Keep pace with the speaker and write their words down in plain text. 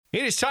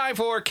It is time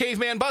for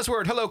Caveman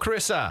Buzzword. Hello,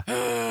 Carissa.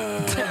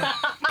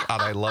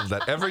 God, I love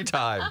that every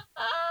time.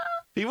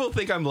 People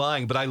think I'm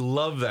lying, but I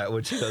love that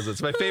when she does it.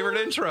 It's my favorite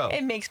intro.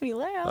 It makes me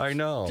laugh. I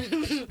know.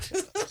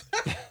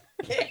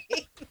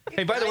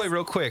 Hey, by the way,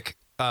 real quick,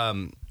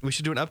 we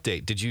should do an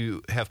update. Did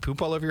you have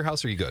poop all over your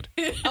house? Or are you good?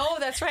 Oh,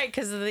 that's right,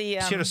 because of the...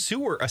 She had a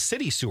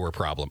city sewer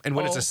problem. And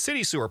when it's a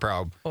city sewer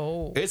problem,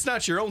 it's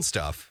not your own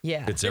stuff.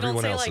 Yeah. It's they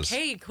everyone don't say else's. like,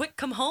 hey, quick,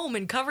 come home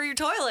and cover your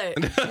toilet.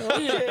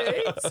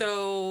 Okay.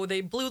 So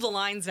they blew the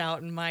lines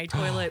out in my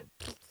toilet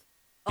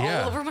all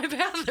Yeah. over my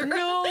bathroom.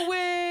 No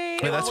way.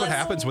 Yeah, that's what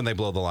happens when they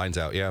blow the lines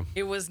out, yeah.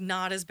 It was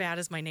not as bad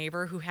as my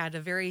neighbor who had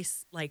a very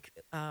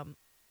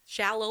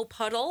shallow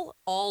puddle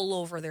all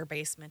over their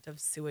basement of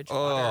sewage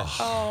water.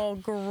 Oh,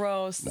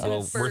 gross.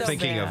 Well, That's we're so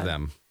thinking bad. of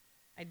them.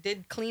 I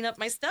did clean up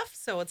my stuff,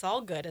 so it's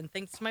all good. And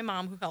thanks to my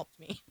mom who helped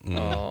me.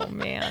 Oh,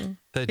 man.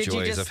 The Did you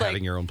joys just, of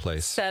having your own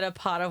place. Set a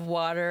pot of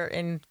water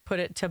and put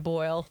it to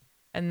boil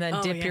and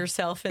then dip yeah.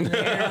 yourself in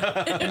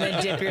there and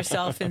then dip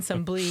yourself in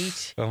some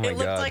bleach. Oh, my It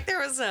looked God. like there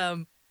was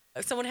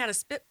someone had a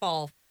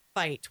spitball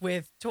fight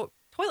with toilet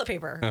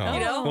paper. Oh. You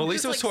know? Well, at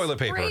least it was toilet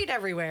paper. Sprayed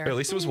everywhere. Or at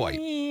least it was white.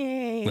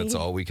 Yay. That's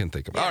all we can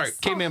think of. All right,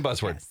 Caveman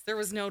Buzzword. Yes, there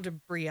was no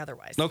debris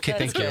otherwise. Okay,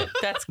 That's thank you. good.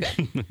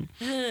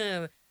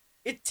 That's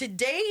good.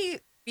 Today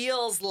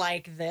feels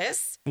like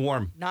this.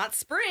 Warm. Not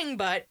spring,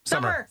 but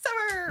Summer.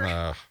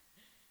 Summer.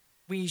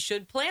 We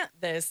should plant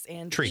this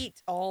and Tree.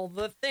 eat all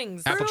the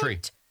things. Apple tree.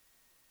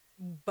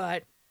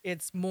 But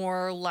it's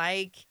more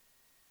like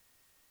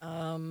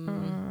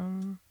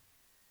Banana.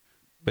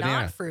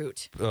 not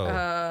fruit.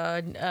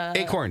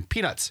 Acorn.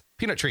 Peanuts.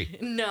 Peanut tree.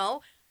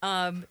 No.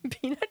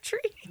 Peanut tree.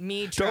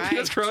 Me Don't trying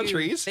peanuts grow on to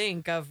trees?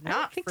 think of I don't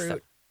not think so.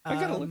 fruit. I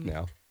gotta look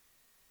now.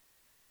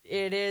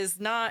 It is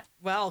not,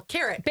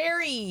 carrot.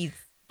 Berries.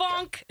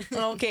 Bonk.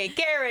 Okay,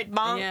 carrot,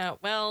 bonk. Yeah,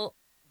 well,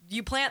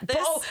 you plant this.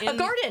 A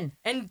garden.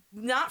 And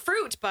not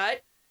fruit,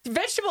 but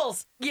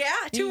Vegetables. yeah,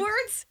 2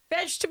 words.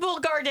 Vegetable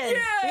garden.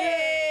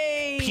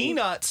 Yay!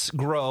 Peanuts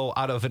grow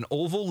out of an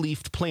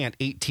oval-leafed plant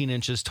 18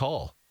 inches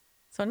tall.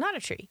 So not a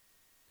tree.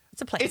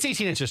 It's a plant. It's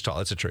 18 inches tall.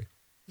 It's a tree.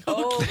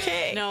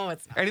 Okay. No,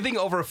 it's not. Anything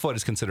over a foot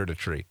is considered a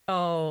tree.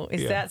 Oh,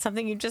 is Yeah. that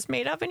something you just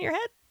made up in your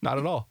head? Not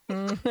at all.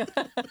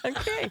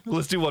 Okay.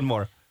 Let's do one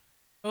more.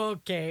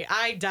 Okay,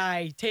 I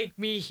die. Take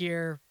me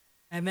here.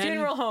 And then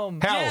Funeral home.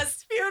 Hell.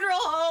 Yes, funeral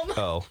home.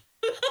 Oh.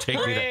 Take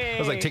me to, I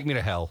was like, take me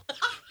to hell.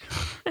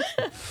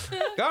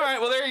 All right,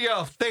 well, there you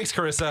go. Thanks,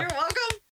 Carissa. You're welcome.